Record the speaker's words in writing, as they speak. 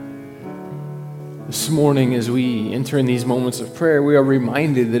This morning, as we enter in these moments of prayer, we are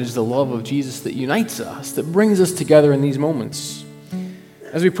reminded that it is the love of Jesus that unites us, that brings us together in these moments.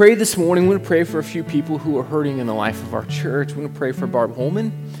 As we pray this morning, we want to pray for a few people who are hurting in the life of our church. We want to pray for Barb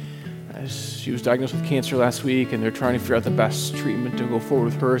Holman, as she was diagnosed with cancer last week, and they're trying to figure out the best treatment to go forward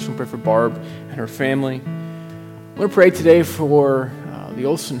with her. So we pray for Barb and her family. I want to pray today for the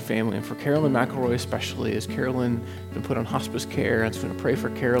Olson family and for Carolyn McElroy especially, as Carolyn has been put on hospice care. And so we're going to pray for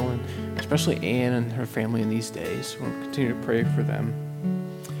Carolyn, especially Ann and her family in these days. We're going to continue to pray for them.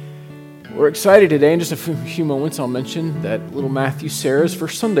 We're excited today. In just a few moments, I'll mention that little Matthew Sarah's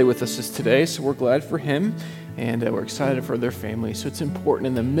first Sunday with us is today, so we're glad for him, and we're excited for their family. So it's important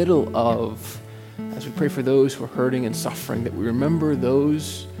in the middle of, as we pray for those who are hurting and suffering, that we remember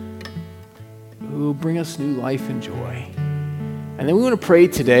those who bring us new life and joy. And then we want to pray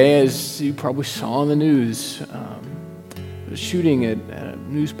today, as you probably saw in the news, the shooting at a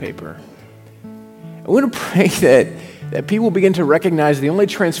newspaper. I want to pray that people begin to recognize the only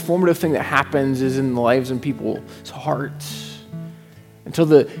transformative thing that happens is in the lives and people's hearts. Until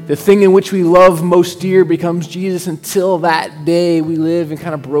the thing in which we love most dear becomes Jesus, until that day we live in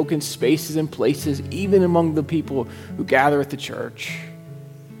kind of broken spaces and places, even among the people who gather at the church.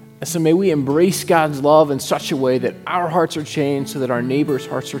 And so may we embrace God's love in such a way that our hearts are changed so that our neighbors'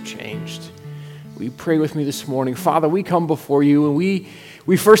 hearts are changed. Will you pray with me this morning? Father, we come before you and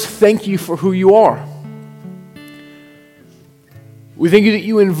we first thank you for who you are. We thank you that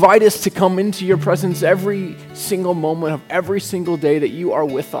you invite us to come into your presence every single moment of every single day, that you are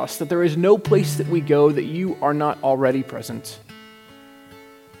with us, that there is no place that we go that you are not already present.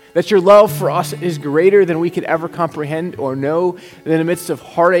 That your love for us is greater than we could ever comprehend or know, that in the midst of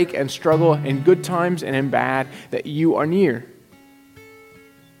heartache and struggle, in good times and in bad, that you are near.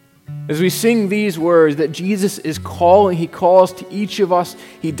 As we sing these words, that Jesus is calling, he calls to each of us,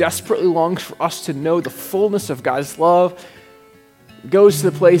 he desperately longs for us to know the fullness of God's love, goes to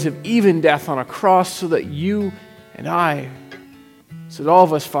the place of even death on a cross so that you and I, so that all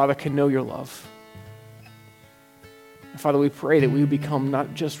of us, Father, can know your love. And Father, we pray that we become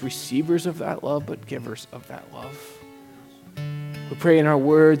not just receivers of that love, but givers of that love. We pray in our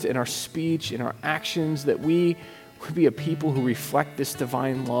words, in our speech, in our actions, that we would be a people who reflect this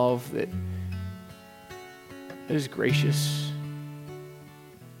divine love that is gracious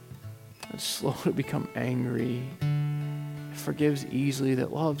and slow to become angry, forgives easily,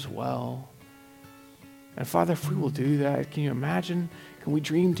 that loves well. And Father, if we will do that, can you imagine, can we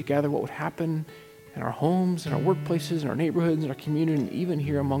dream together what would happen in our homes, in our workplaces, in our neighborhoods, in our community, and even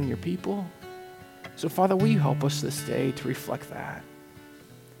here among your people? So Father, will you help us this day to reflect that?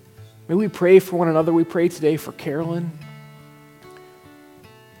 May we pray for one another. We pray today for Carolyn,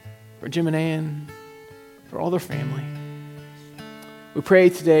 for Jim and Ann, for all their family. We pray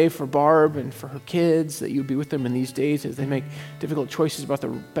today for Barb and for her kids, that you would be with them in these days as they make difficult choices about the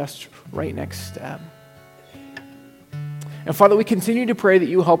best right next step. And Father, we continue to pray that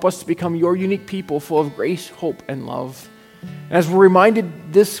you help us to become your unique people full of grace, hope, and love. And as we're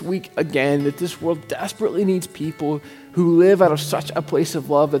reminded this week again that this world desperately needs people who live out of such a place of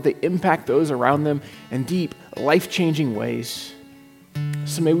love that they impact those around them in deep, life-changing ways.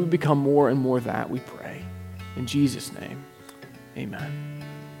 So may we become more and more that, we pray. In Jesus' name, amen.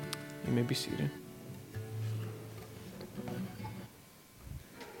 You may be seated.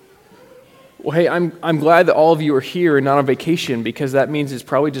 Well, hey, I'm glad that all of you are here and not on vacation, because that means it's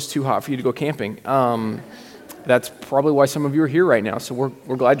probably just too hot for you to go camping. That's probably why some of you are here right now, so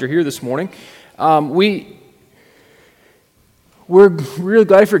we're glad you're here this morning. We're really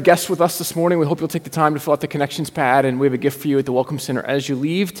glad if you're guests with us this morning. We hope you'll take the time to fill out the connections pad, and we have a gift for you at the Welcome Center as you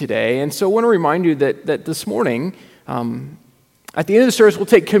leave today. And so I want to remind you that this morning, at the end of the service, we'll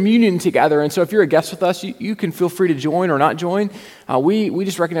take communion together. And so if you're a guest with us, you can feel free to join or not join. We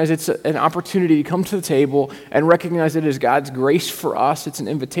just recognize it's an opportunity to come to the table and recognize it as God's grace for us. It's an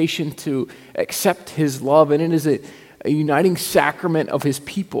invitation to accept his love, and it is a uniting sacrament of his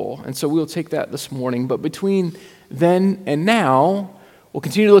people. And so we'll take that this morning. But between then and now, we'll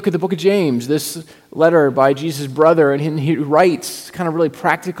continue to look at the book of James, this letter by Jesus' brother, and he writes kind of really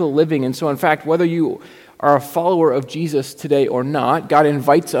practical living. And so, in fact, whether you are a follower of Jesus today or not, God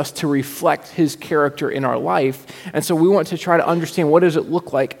invites us to reflect his character in our life. And so we want to try to understand, what does it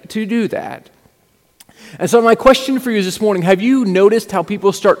look like to do that? And so my question for you is this morning, have you noticed how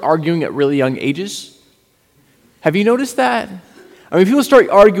people start arguing at really young ages? Have you noticed that? I mean, people start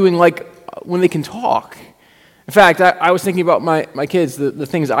arguing like when they can talk. In fact, I was thinking about my kids, the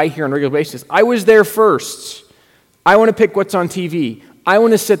things I hear on a regular basis. I was there first. I want to pick what's on TV. I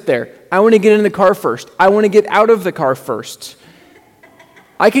want to sit there. I want to get in the car first. I want to get out of the car first.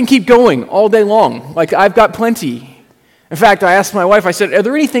 I can keep going all day long. Like, I've got plenty. In fact, I asked my wife, I said, are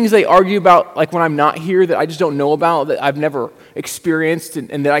there any things they argue about, like when I'm not here, that I just don't know about, that I've never experienced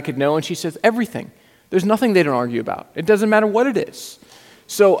and that I could know? And she says, everything. There's nothing they don't argue about. It doesn't matter what it is.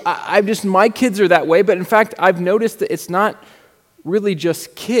 So my kids are that way, but in fact, I've noticed that it's not really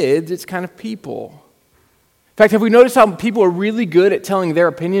just kids, it's kind of people. In fact, have we noticed how people are really good at telling their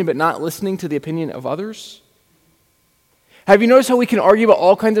opinion but not listening to the opinion of others? Have you noticed how we can argue about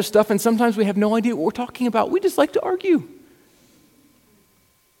all kinds of stuff and sometimes we have no idea what we're talking about? We just like to argue.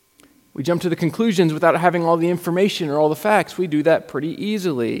 We jump to the conclusions without having all the information or all the facts. We do that pretty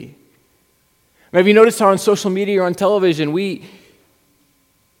easily. Have you noticed how on social media or on television we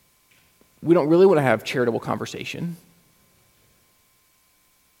don't really want to have charitable conversation?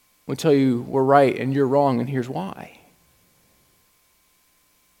 We tell you we're right and you're wrong and here's why.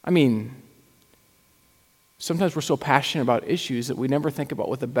 I mean, sometimes we're so passionate about issues that we never think about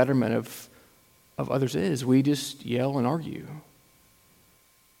what the betterment of others is. We just yell and argue.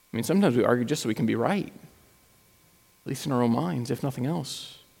 I mean, sometimes we argue just so we can be right, at least in our own minds, if nothing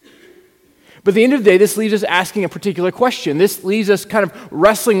else. But at the end of the day, this leaves us asking a particular question. This leaves us kind of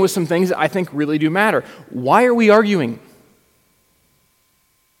wrestling with some things that I think really do matter. Why are we arguing?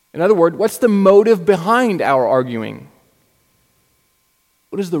 In other words, what's the motive behind our arguing?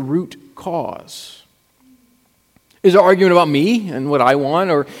 What is the root cause? Is our argument about me and what I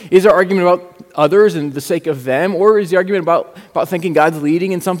want? Or is our argument about others and the sake of them? Or is the argument about thinking God's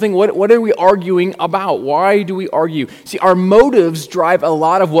leading in something? What are we arguing about? Why do we argue? See, our motives drive a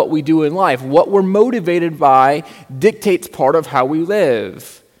lot of what we do in life. What we're motivated by dictates part of how we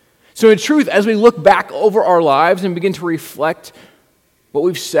live. So in truth, as we look back over our lives and begin to reflect what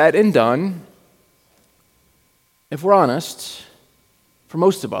we've said and done, if we're honest, for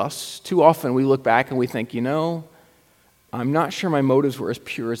most of us, too often we look back and we think, I'm not sure my motives were as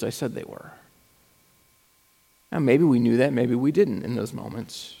pure as I said they were. Now, maybe we knew that, maybe we didn't in those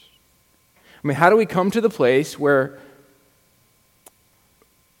moments. I mean, how do we come to the place where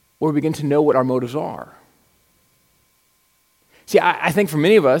we begin to know what our motives are? See, I think for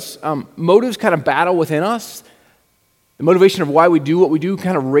many of us, motives kind of battle within us. The motivation of why we do what we do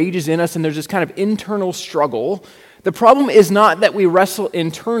kind of rages in us, and there's this kind of internal struggle. The problem is not that we wrestle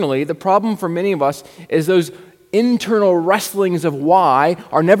internally. The problem for many of us is those internal wrestlings of why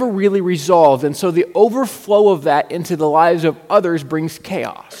are never really resolved, and so the overflow of that into the lives of others brings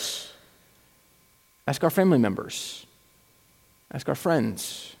chaos. Ask our family members. Ask our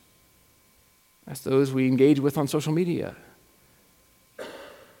friends. Ask those we engage with on social media.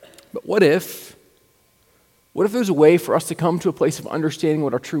 But what if there's a way for us to come to a place of understanding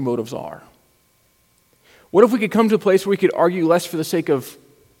what our true motives are? What if we could come to a place where we could argue less for the sake of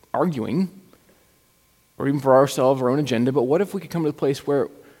arguing, or even for ourselves, our own agenda, but what if we could come to a place where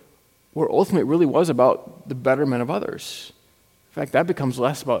ultimately it really was about the betterment of others? In fact, that becomes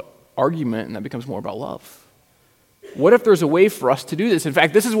less about argument and that becomes more about love. What if there's a way for us to do this? In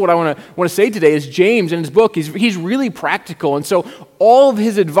fact, this is what I want to say today is James in his book, he's really practical. And so all of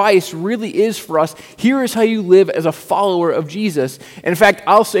his advice really is for us, here is how you live as a follower of Jesus. And in fact,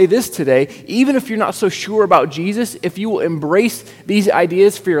 I'll say this today, even if you're not so sure about Jesus, if you will embrace these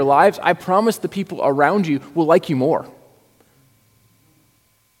ideas for your lives, I promise the people around you will like you more.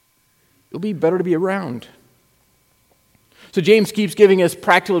 It'll be better to be around. So James keeps giving us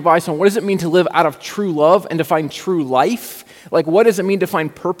practical advice on what does it mean to live out of true love and to find true life? Like, what does it mean to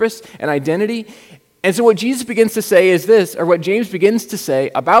find purpose and identity? And so what Jesus begins to say is this, or what James begins to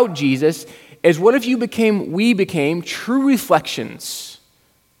say about Jesus is, what if we became true reflections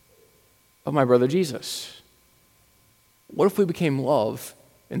of my brother Jesus? What if we became love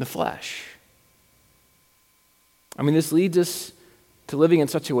in the flesh? I mean, this leads us to living in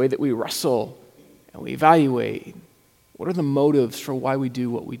such a way that we wrestle and we evaluate. What are the motives for why we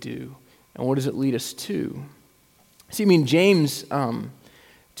do what we do? And what does it lead us to? See, I mean, James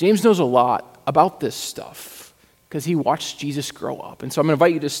knows a lot about this stuff because he watched Jesus grow up. And so I'm going to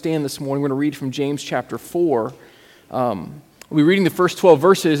invite you to stand this morning. We're going to read from James chapter 4. We'll be reading the first 12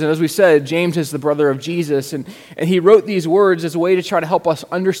 verses. And as we said, James is the brother of Jesus. And he wrote these words as a way to try to help us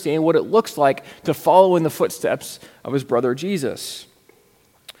understand what it looks like to follow in the footsteps of his brother Jesus.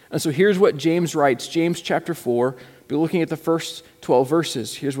 And so here's what James writes. James chapter 4. Be looking at the first 12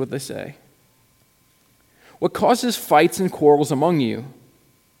 verses. Here's what they say. What causes fights and quarrels among you?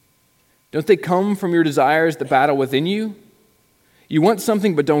 Don't they come from your desires that battle within you? You want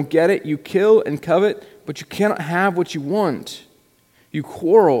something but don't get it. You kill and covet, but you cannot have what you want. You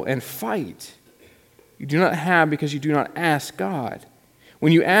quarrel and fight. You do not have because you do not ask God.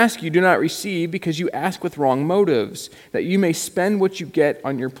 When you ask, you do not receive because you ask with wrong motives, that you may spend what you get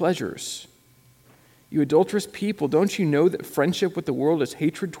on your pleasures. You adulterous people, don't you know that friendship with the world is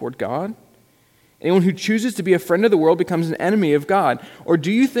hatred toward God? Anyone who chooses to be a friend of the world becomes an enemy of God. Or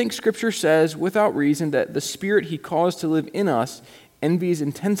do you think Scripture says, without reason, that the Spirit He caused to live in us envies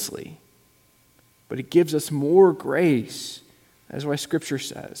intensely? But He gives us more grace. That is why Scripture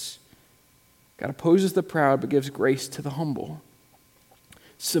says, God opposes the proud, but gives grace to the humble.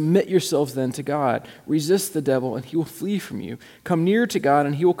 Submit yourselves then to God. Resist the devil, and he will flee from you. Come near to God,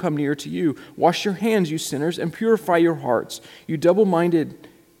 and he will come near to you. Wash your hands, you sinners, and purify your hearts. You double-minded,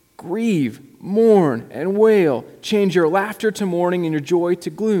 grieve, mourn, and wail. Change your laughter to mourning and your joy to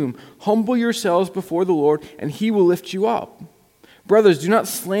gloom. Humble yourselves before the Lord, and he will lift you up. Brothers, do not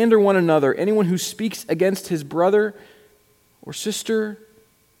slander one another. Anyone who speaks against his brother or sister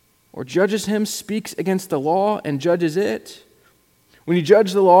or judges him speaks against the law and judges it. When you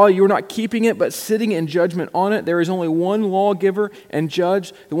judge the law, you are not keeping it, but sitting in judgment on it. There is only one lawgiver and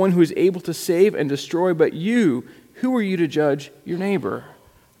judge, the one who is able to save and destroy. But you, who are you to judge your neighbor?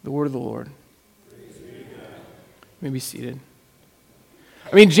 The word of the Lord. You may be seated.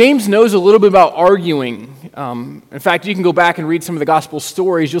 I mean, James knows a little bit about arguing. In fact, you can go back and read some of the gospel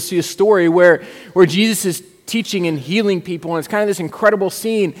stories. You'll see a story where Jesus is teaching and healing people, and it's kind of this incredible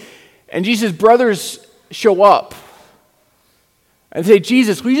scene. And Jesus' brothers show up. And say,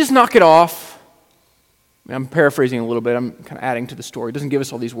 Jesus, will you just knock it off? I mean, I'm paraphrasing a little bit. I'm kind of adding to the story. It doesn't give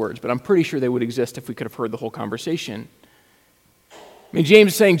us all these words, but I'm pretty sure they would exist if we could have heard the whole conversation. I mean,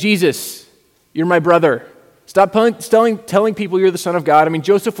 James is saying, Jesus, you're my brother. Stop telling people you're the Son of God. I mean,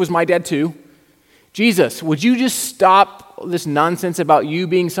 Joseph was my dad too. Jesus, would you just stop this nonsense about you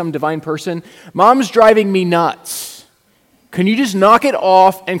being some divine person? Mom's driving me nuts. Can you just knock it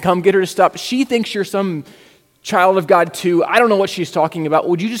off and come get her to stop? She thinks you're some child of God too. I don't know what she's talking about.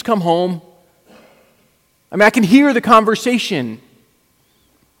 Would you just come home? I mean, I can hear the conversation.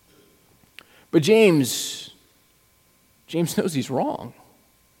 But James knows he's wrong.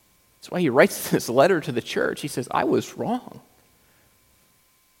 That's why he writes this letter to the church. He says, I was wrong.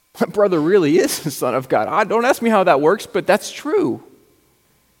 My brother really is the Son of God. Don't ask me how that works, but that's true.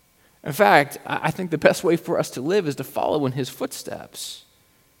 In fact, I think the best way for us to live is to follow in his footsteps.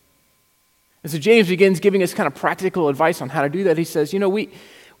 And so James begins giving us kind of practical advice on how to do that. He says, we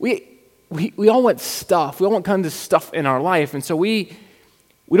all want stuff. We all want kinds of stuff in our life. And so we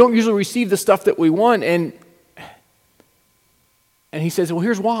don't usually receive the stuff that we want. And he says, well,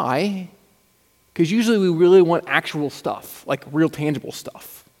 here's why. Because usually we really want actual stuff, like real tangible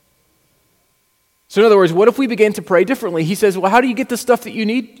stuff. So in other words, what if we begin to pray differently? He says, well, how do you get the stuff that you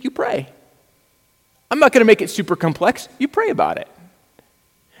need? You pray. I'm not going to make it super complex. You pray about it.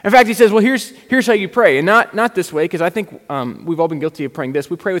 In fact, he says, well, here's how you pray. And not this way, because I think we've all been guilty of praying this.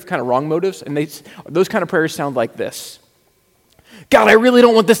 We pray with kind of wrong motives, and those kind of prayers sound like this. God, I really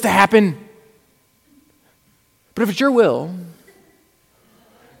don't want this to happen. But if it's your will,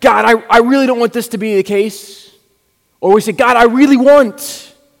 God, I really don't want this to be the case. Or we say, God, I really want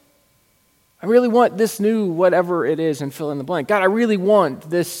this new whatever it is, and fill in the blank. God, I really want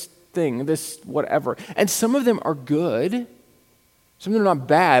this thing, this whatever. And some of them are good. Some of them are not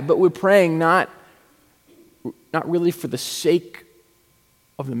bad, but we're praying not really for the sake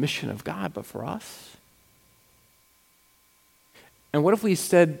of the mission of God, but for us. And what if we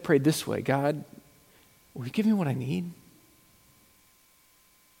instead prayed this way? God, will you give me what I need?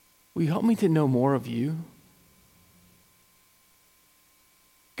 Will you help me to know more of you?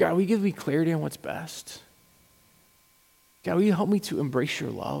 God, will you give me clarity on what's best? God, will you help me to embrace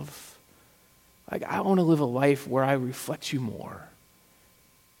your love? Like, I want to live a life where I reflect you more.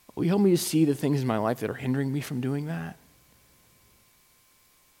 Will you help me to see the things in my life that are hindering me from doing that?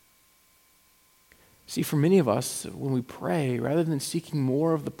 See, for many of us, when we pray, rather than seeking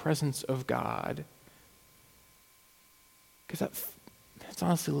more of the presence of God, because that's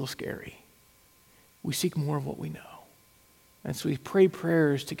honestly a little scary, we seek more of what we know. And so we pray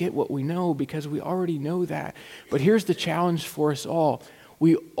prayers to get what we know because we already know that. But here's the challenge for us all.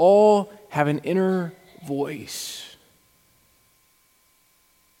 We all have an inner voice.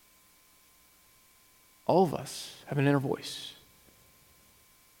 All of us have an inner voice.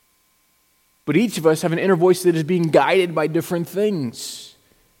 But each of us have an inner voice that is being guided by different things.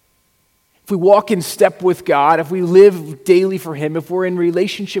 If we walk in step with God, if we live daily for Him, if we're in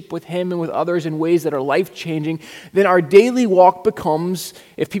relationship with Him and with others in ways that are life-changing, then our daily walk becomes,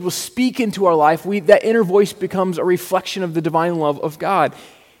 if people speak into our life, that inner voice becomes a reflection of the divine love of God.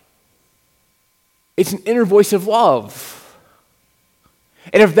 It's an inner voice of love.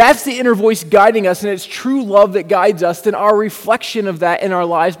 And if that's the inner voice guiding us and it's true love that guides us, then our reflection of that in our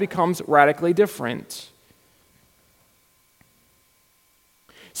lives becomes radically different.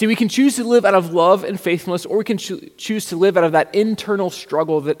 See, we can choose to live out of love and faithfulness, or we can choose to live out of that internal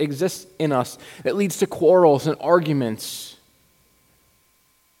struggle that exists in us that leads to quarrels and arguments.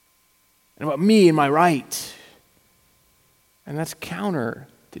 And about me and my right. And that's counter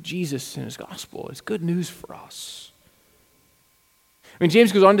to Jesus and his gospel. It's good news for us. I mean,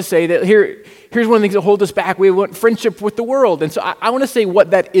 James goes on to say that here's one of the things that hold us back. We want friendship with the world. And so I want to say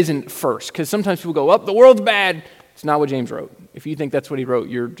what that isn't first, because sometimes people go, the world's bad. It's not what James wrote. If you think that's what he wrote,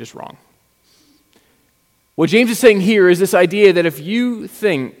 you're just wrong. What James is saying here is this idea that if you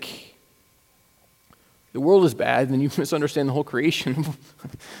think the world is bad, then you misunderstand the whole creation.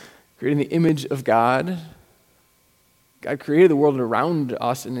 Creating the image of God. God created the world around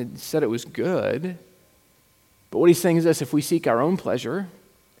us and it said it was good. But what he's saying is this: if we seek our own pleasure,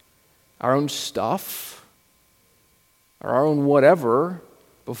 our own stuff, or our own whatever,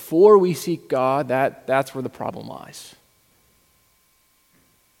 before we seek God, that's where the problem lies.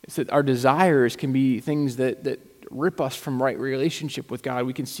 It's that our desires can be things that rip us from right relationship with God.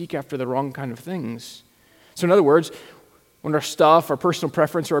 We can seek after the wrong kind of things. So in other words, when our stuff, our personal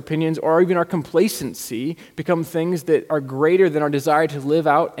preference, our opinions, or even our complacency become things that are greater than our desire to live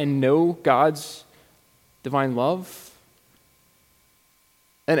out and know God's divine love,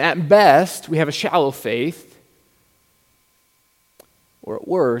 and at best, we have a shallow faith, or at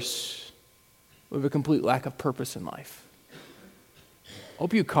worst, we have a complete lack of purpose in life. I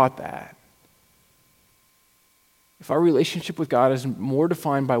hope you caught that. If our relationship with God is more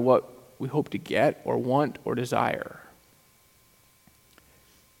defined by what we hope to get or want or desire,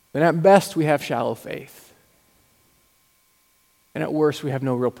 then at best we have shallow faith. And at worst, we have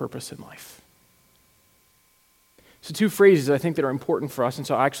no real purpose in life. So two phrases I think that are important for us, and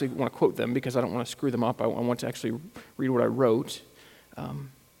so I actually want to quote them because I don't want to screw them up. I want to actually read what I wrote.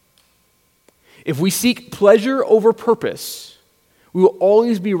 If we seek pleasure over purpose, we will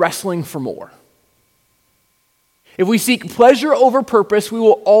always be wrestling for more. If we seek pleasure over purpose, we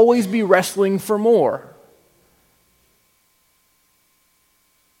will always be wrestling for more.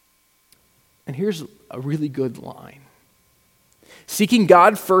 And here's a really good line. Seeking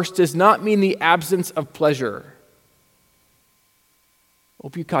God first does not mean the absence of pleasure.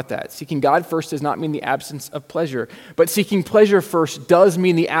 Hope you caught that. Seeking God first does not mean the absence of pleasure, but seeking pleasure first does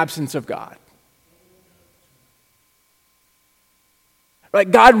mean the absence of God. Right?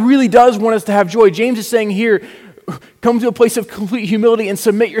 God really does want us to have joy. James is saying here, come to a place of complete humility and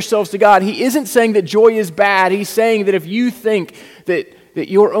submit yourselves to God. He isn't saying that joy is bad. He's saying that if you think that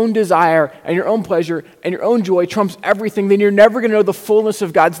your own desire and your own pleasure and your own joy trumps everything, then you're never going to know the fullness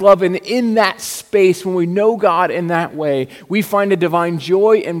of God's love. And in that space, when we know God in that way, we find a divine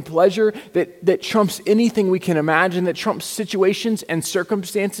joy and pleasure that trumps anything we can imagine, that trumps situations and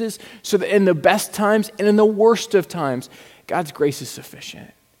circumstances, so that in the best times and in the worst of times, God's grace is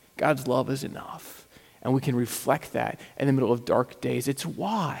sufficient. God's love is enough. And we can reflect that in the middle of dark days. It's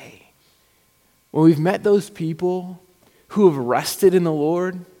why when we've met those people who have rested in the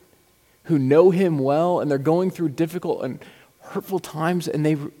Lord, who know him well, and they're going through difficult and hurtful times, and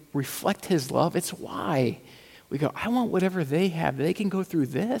they reflect his love, it's why we go, I want whatever they have. They can go through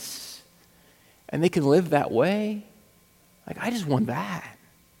this, and they can live that way. Like, I just want that.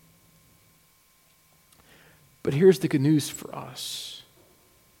 But here's the good news for us.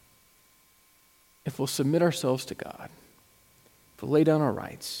 If we'll submit ourselves to God, if we'll lay down our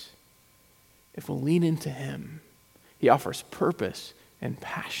rights, if we'll lean into him, he offers purpose and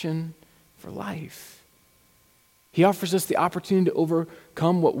passion for life. He offers us the opportunity to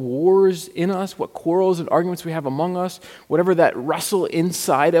overcome what wars in us, what quarrels and arguments we have among us, whatever that wrestle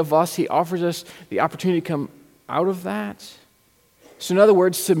inside of us. He offers us the opportunity to come out of that. So in other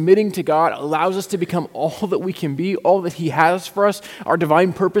words, submitting to God allows us to become all that we can be, all that he has for us. Our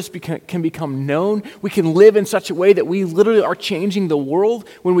divine purpose can become known. We can live in such a way that we literally are changing the world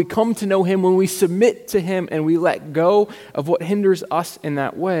when we come to know him, when we submit to him and we let go of what hinders us in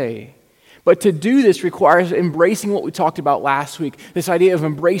that way. But to do this requires embracing what we talked about last week, this idea of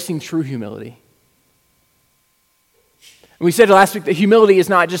embracing true humility. And we said last week that humility is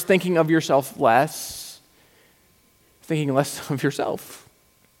not just thinking of yourself less, thinking less of yourself.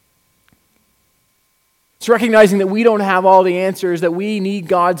 It's recognizing that we don't have all the answers, that we need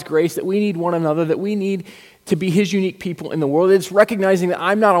God's grace, that we need one another, that we need to be his unique people in the world. It's recognizing that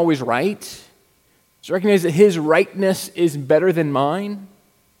I'm not always right. It's recognizing that his rightness is better than mine.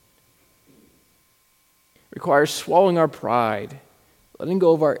 It requires swallowing our pride, letting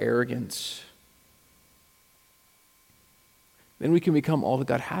go of our arrogance, then we can become all that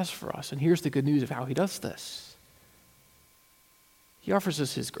God has for us. And here's the good news of how he does this. He offers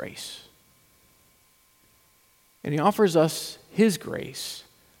us his grace. And he offers us his grace,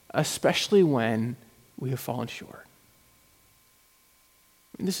 especially when we have fallen short.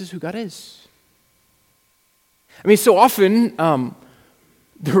 I mean, this is who God is. I mean, so often,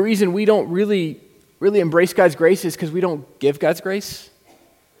 the reason we don't really embrace God's grace is because we don't give God's grace.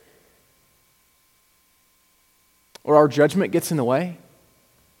 Or our judgment gets in the way.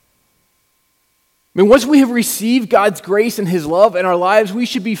 I mean, once we have received God's grace and his love in our lives, we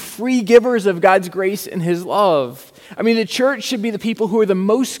should be free givers of God's grace and his love. I mean, the church should be the people who are the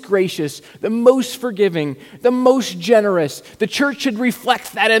most gracious, the most forgiving, the most generous. The church should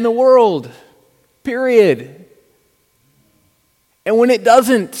reflect that in the world. Period. And when it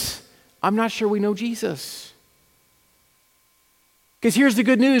doesn't, I'm not sure we know Jesus. Because here's the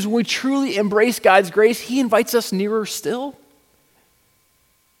good news. When we truly embrace God's grace, he invites us nearer still.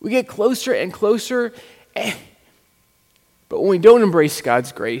 We get closer and closer. But when we don't embrace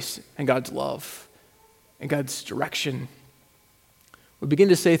God's grace and God's love and God's direction, we begin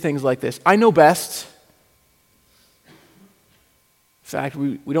to say things like this: I know best. In fact,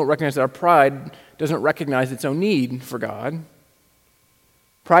 we don't recognize that our pride doesn't recognize its own need for God.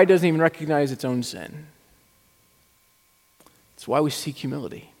 Pride doesn't even recognize its own sin. It's why we seek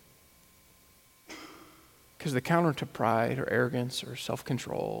humility. Because the counter to pride or arrogance or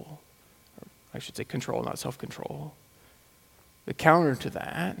self-control, or I should say control, not self-control, the counter to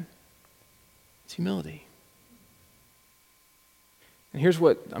that is humility. And here's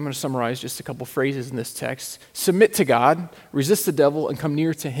what I'm going to summarize, just a couple phrases in this text. Submit to God, resist the devil, and come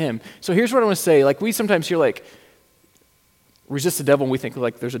near to him. So here's what I want to say. Like, we sometimes hear like, resist the devil, and we think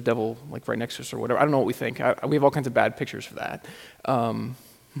like there's a devil like right next to us or whatever. I don't know what we think. We have all kinds of bad pictures for that.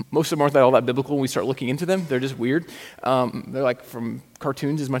 Most of them aren't all that biblical when we start looking into them. They're just weird. They're like from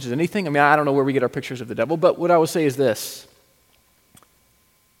cartoons as much as anything. I mean, I don't know where we get our pictures of the devil, but what I will say is this.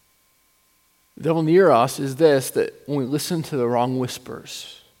 The devil near us is this, that when we listen to the wrong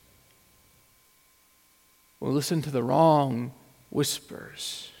whispers,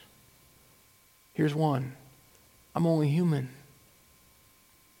 here's one: I'm only human.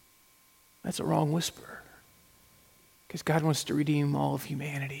 That's a wrong whisper, because God wants to redeem all of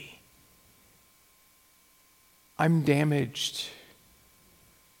humanity. I'm damaged.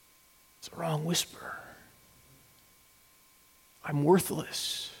 It's a wrong whisper. I'm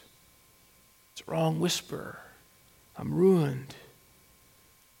worthless. It's a wrong whisper. I'm ruined.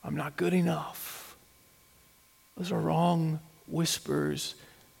 I'm not good enough. Those are wrong whispers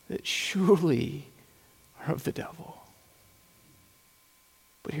that surely are of the devil.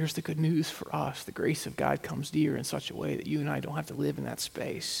 But here's the good news for us. The grace of God comes near in such a way that you and I don't have to live in that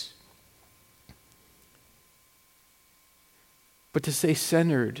space. But to stay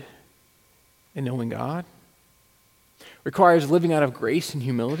centered in knowing God requires living out of grace and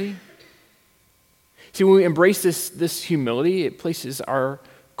humility. See, when we embrace this humility, it places our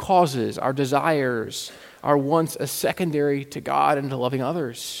causes, our desires, our wants as secondary to God and to loving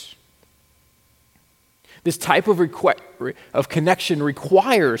others. This type of connection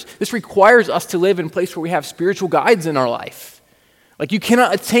requires us to live in a place where we have spiritual guides in our life. Like, you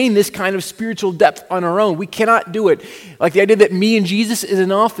cannot attain this kind of spiritual depth on our own. We cannot do it. Like, the idea that me and Jesus is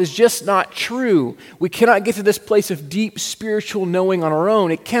enough is just not true. We cannot get to this place of deep spiritual knowing on our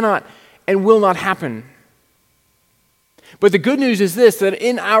own. It cannot and will not happen. But the good news is this, that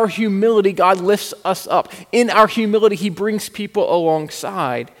in our humility, God lifts us up. In our humility, he brings people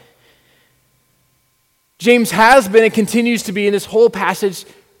alongside. James has been and continues to be in this whole passage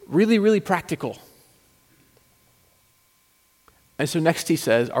really, really practical. And so next he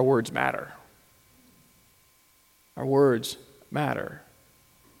says, our words matter. Our words matter.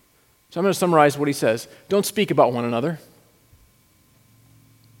 So I'm going to summarize what he says. Don't speak about one another.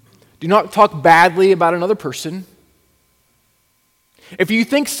 Do not talk badly about another person. If you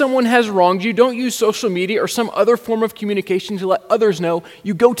think someone has wronged you, don't use social media or some other form of communication to let others know.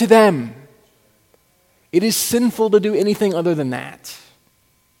 You go to them. It is sinful to do anything other than that.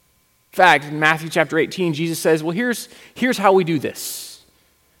 In fact, in Matthew chapter 18, Jesus says, well, here's how we do this.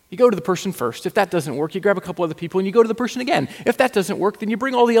 You go to the person first. If that doesn't work, you grab a couple other people and you go to the person again. If that doesn't work, then you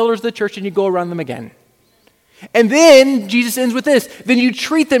bring all the elders of the church and you go around them again. And then Jesus ends with this. Then you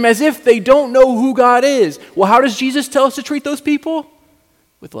treat them as if they don't know who God is. Well, how does Jesus tell us to treat those people?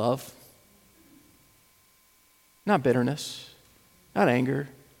 With love. Not bitterness. Not anger.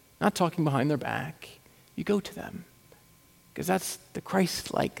 Not talking behind their back. You go to them. Because that's the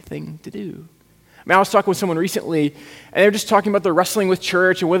Christ-like thing to do. I mean, I was talking with someone recently, and they were just talking about their wrestling with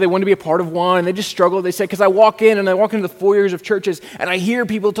church and whether they want to be a part of one, and they just struggle. They said, because I walk into the foyers of churches, and I hear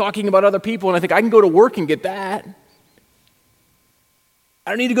people talking about other people, and I think I can go to work and get that. I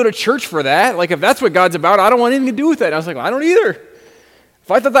don't need to go to church for that. Like, if that's what God's about, I don't want anything to do with that. And I was like, well, I don't either.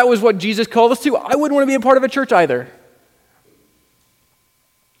 If I thought that was what Jesus called us to, I wouldn't want to be a part of a church either.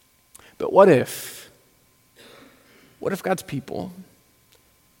 But what if God's people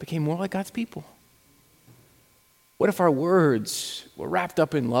became more like God's people? What if our words were wrapped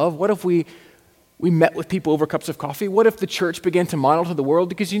up in love? What if we met with people over cups of coffee? What if the church began to model to the world?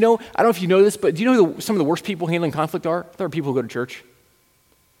 Because I don't know if you know this, but do you know who some of the worst people handling conflict are? There are people who go to church.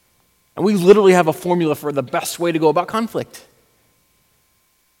 And we literally have a formula for the best way to go about conflict.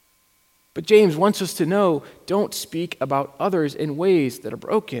 But James wants us to know, don't speak about others in ways that are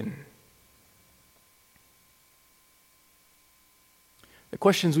broken. The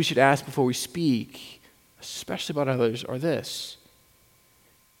questions we should ask before we speak, especially about others, are this.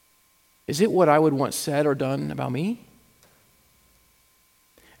 Is it what I would want said or done about me?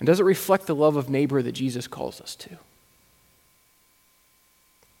 And does it reflect the love of neighbor that Jesus calls us to?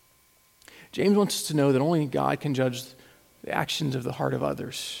 James wants us to know that only God can judge the actions of the heart of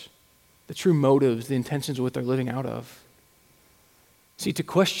others, the true motives, the intentions of what they're living out of. See, to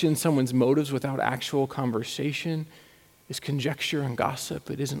question someone's motives without actual conversation is conjecture and gossip.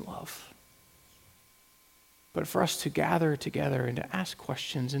 It isn't love. But for us to gather together and to ask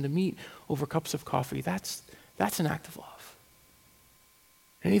questions and to meet over cups of coffee, that's an act of love.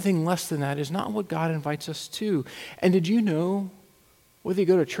 Anything less than that is not what God invites us to. And did you know, whether you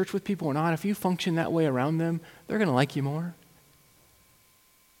go to church with people or not, if you function that way around them, they're going to like you more.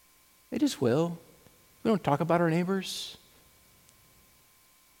 They just will. We don't talk about our neighbors.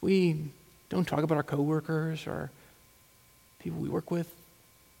 We don't talk about our coworkers or people we work with.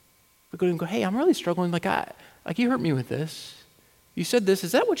 We go to them and go, hey, I'm really struggling. Like you hurt me with this. You said this.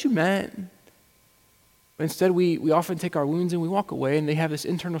 Is that what you meant? But instead, we often take our wounds and we walk away, and they have this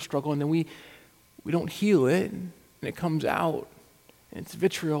internal struggle, and then we don't heal it, and it comes out. And it's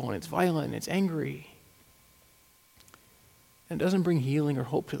vitriol, and it's violent, and it's angry. And it doesn't bring healing or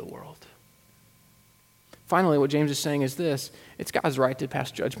hope to the world. Finally, what James is saying is this. It's God's right to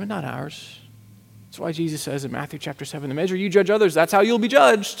pass judgment, not ours. That's why Jesus says in Matthew chapter 7, the measure you judge others, that's how you'll be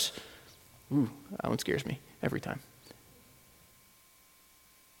judged. Ooh, that one scares me every time.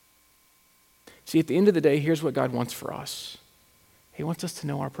 See, at the end of the day, here's what God wants for us. He wants us to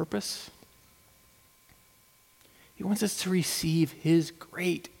know our purpose. He wants us to receive his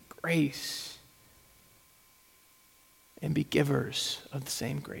great grace and be givers of the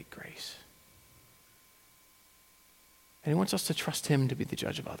same great grace. And he wants us to trust him to be the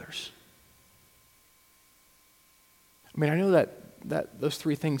judge of others. I mean, I know that those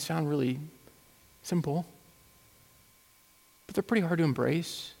three things sound really simple, but they're pretty hard to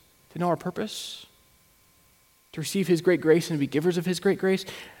embrace. To know our purpose, to receive his great grace and to be givers of his great grace,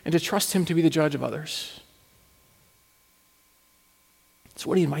 and to trust him to be the judge of others. That's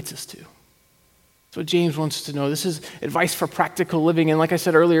what he invites us to. That's what James wants us to know. This is advice for practical living. And like I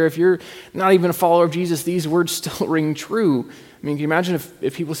said earlier, if you're not even a follower of Jesus, these words still ring true. I mean, can you imagine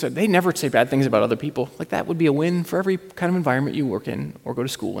if people said they never say bad things about other people? Like, that would be a win for every kind of environment you work in or go to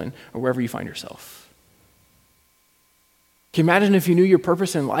school in or wherever you find yourself. Can you imagine if you knew your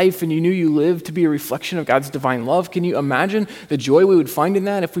purpose in life and you knew you lived to be a reflection of God's divine love? Can you imagine the joy we would find in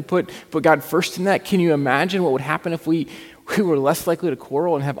that if we put God first in that? Can you imagine what would happen if we were less likely to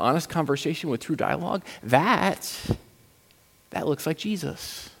quarrel and have honest conversation with true dialogue? That looks like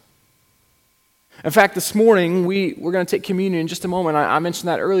Jesus. In fact, this morning, we're going to take communion in just a moment. I mentioned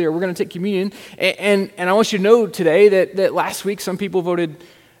that earlier. We're going to take communion. And I want you to know today that last week some people voted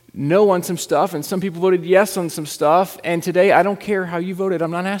no on some stuff, and some people voted yes on some stuff. And today, I don't care how you voted. I'm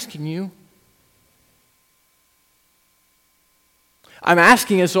not asking you. I'm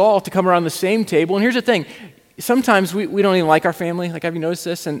asking us all to come around the same table. And here's the thing. Sometimes we don't even like our family. Like, have you noticed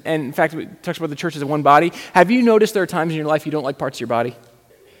this? And in fact, we talked about the church as one body. Have you noticed there are times in your life you don't like parts of your body?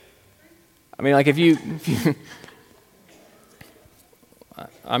 I mean, like if you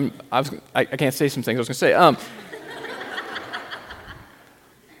I can't say some things I was going to say.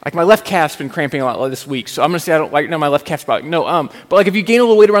 Like my left calf's been cramping a lot this week, so I'm going to say I don't like, no, my left calf's about, no, but like if you gain a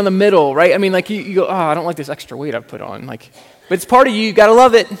little weight around the middle, right? I mean, like you go, I don't like this extra weight I've put on. Like, but it's part of you got to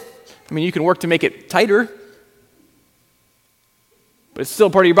love it. I mean, you can work to make it tighter, but it's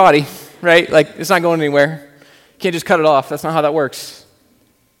still part of your body, right? Like, it's not going anywhere. You can't just cut it off. That's not how that works.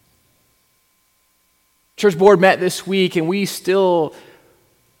 Church board met this week, and we still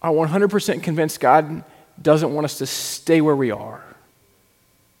are 100% convinced God doesn't want us to stay where we are.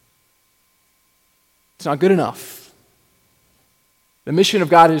 It's not good enough. The mission of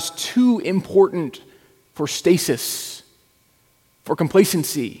God is too important for stasis, for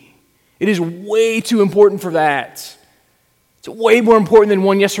complacency. It is way too important for that. It's way more important than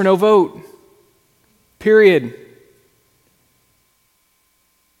one yes or no vote. Period.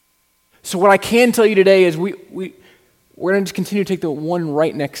 So what I can tell you today is we're going to continue to take the one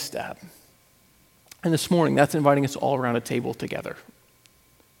right next step. And this morning, that's inviting us all around a table together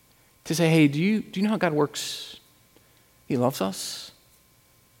to say, hey, do you know how God works? He loves us.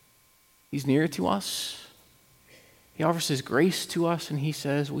 He's near to us. He offers his grace to us, and he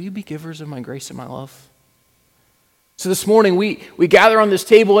says, will you be givers of my grace and my love? So this morning, we gather on this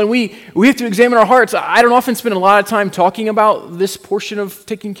table, and we have to examine our hearts. I don't often spend a lot of time talking about this portion of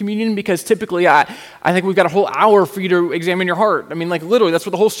taking communion because typically I think we've got a whole hour for you to examine your heart. I mean, like literally, that's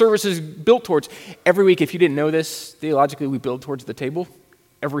what the whole service is built towards. Every week, if you didn't know this, theologically, we build towards the table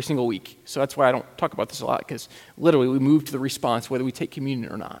every single week. So that's why I don't talk about this a lot, because literally we move to the response whether we take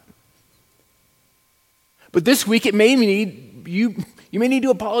communion or not. But this week, it may need you may need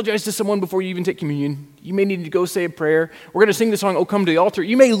to apologize to someone before you even take communion. You may need to go say a prayer. We're going to sing the song, "Oh, Come to the Altar."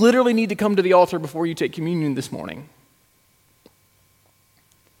 You may literally need to come to the altar before you take communion this morning.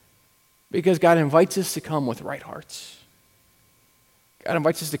 Because God invites us to come with right hearts. God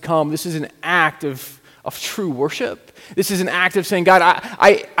invites us to come. This is an act of true worship. This is an act of saying, God,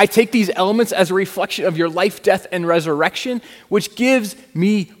 I take these elements as a reflection of your life, death, and resurrection, which gives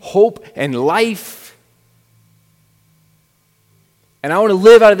me hope and life. And I want to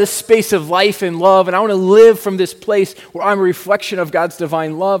live out of this space of life and love, and I want to live from this place where I'm a reflection of God's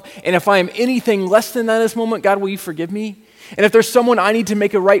divine love. And if I am anything less than that in this moment, God, will you forgive me? And if there's someone I need to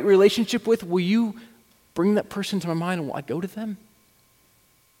make a right relationship with, will you bring that person to my mind and will I go to them?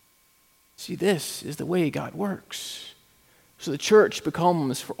 See, this is the way God works. So the church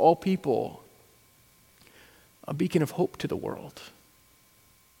becomes, for all people, a beacon of hope to the world.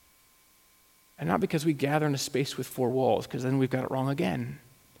 And not because we gather in a space with four walls, because then we've got it wrong again.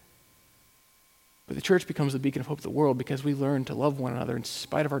 But the church becomes the beacon of hope to the world because we learn to love one another in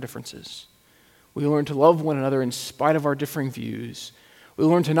spite of our differences. We learn to love one another in spite of our differing views. We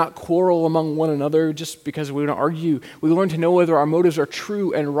learn to not quarrel among one another just because we don't argue. We learn to know whether our motives are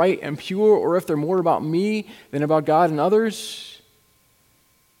true and right and pure, or if they're more about me than about God and others.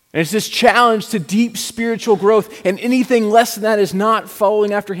 And it's this challenge to deep spiritual growth, and anything less than that is not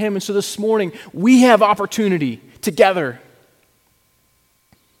following after him. And so this morning, we have opportunity together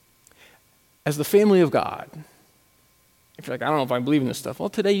as the family of God. If you're like, I don't know if I believe in this stuff, well,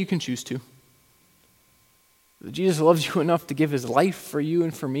 today you can choose to. Jesus loves you enough to give his life for you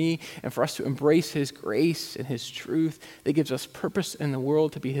and for me, and for us to embrace his grace and his truth that gives us purpose in the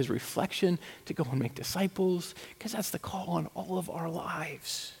world, to be his reflection, to go and make disciples, because that's the call on all of our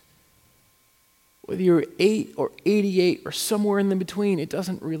lives. Whether you're 8 or 88 or somewhere in the between, it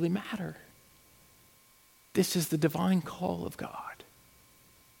doesn't really matter. This is the divine call of God.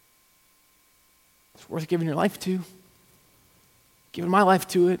 It's worth giving your life to. Giving my life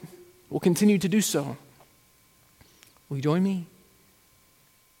to it. We'll continue to do so. Will you join me?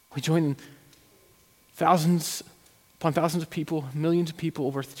 Will you join thousands upon thousands of people, millions of people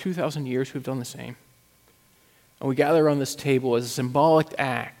over 2,000 years who have done the same? And we gather around this table as a symbolic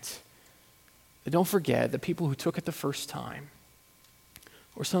act. But don't forget the people who took it the first time,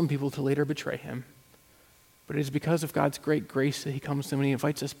 or some people to later betray him. But it is because of God's great grace that he comes to them and he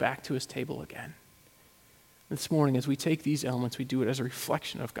invites us back to his table again. This morning, as we take these elements, we do it as a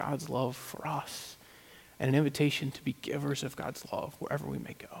reflection of God's love for us and an invitation to be givers of God's love wherever we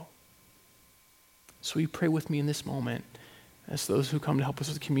may go. So will you pray with me in this moment as those who come to help us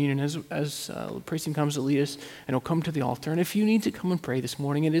with communion, as the praise team comes to lead us, and will come to the altar. And if you need to come and pray this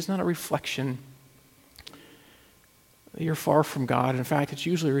morning, it is not a reflection that you're far from God. In fact, it's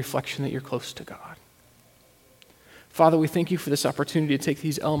usually a reflection that you're close to God. Father, we thank you for this opportunity to take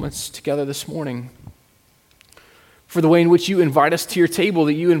these elements together this morning, for the way in which you invite us to your table,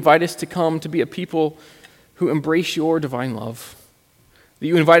 that you invite us to come to be a people who embrace your divine love, that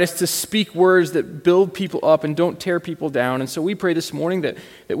you invite us to speak words that build people up and don't tear people down. And so we pray this morning that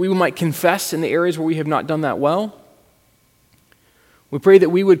we might confess in the areas where we have not done that well. We pray that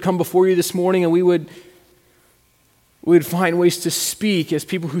we would come before you this morning and we would find ways to speak as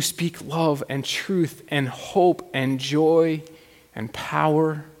people who speak love and truth and hope and joy and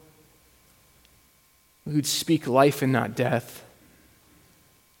power. We would speak life and not death.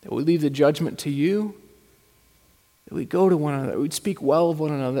 That we leave the judgment to you. That we go to one another. That we'd speak well of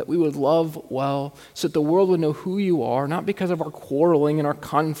one another. That we would love well so that the world would know who you are, not because of our quarreling and our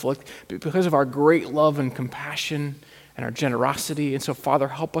conflict, but because of our great love and compassion and our generosity. And so, Father,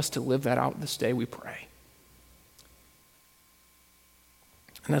 help us to live that out this day, we pray.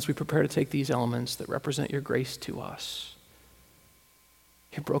 And as we prepare to take these elements that represent your grace to us,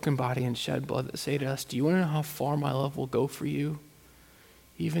 your broken body and shed blood that say to us, do you want to know how far my love will go for you?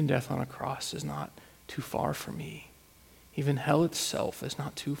 Even death on a cross is not too far for me. Even hell itself is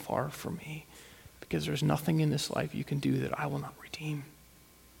not too far for me, because there's nothing in this life you can do that I will not redeem.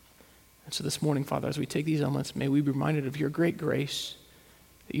 And so this morning, Father, as we take these elements, may we be reminded of your great grace,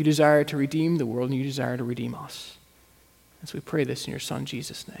 that you desire to redeem the world and you desire to redeem us. As we pray this in your Son,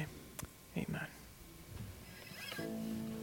 Jesus' name, amen.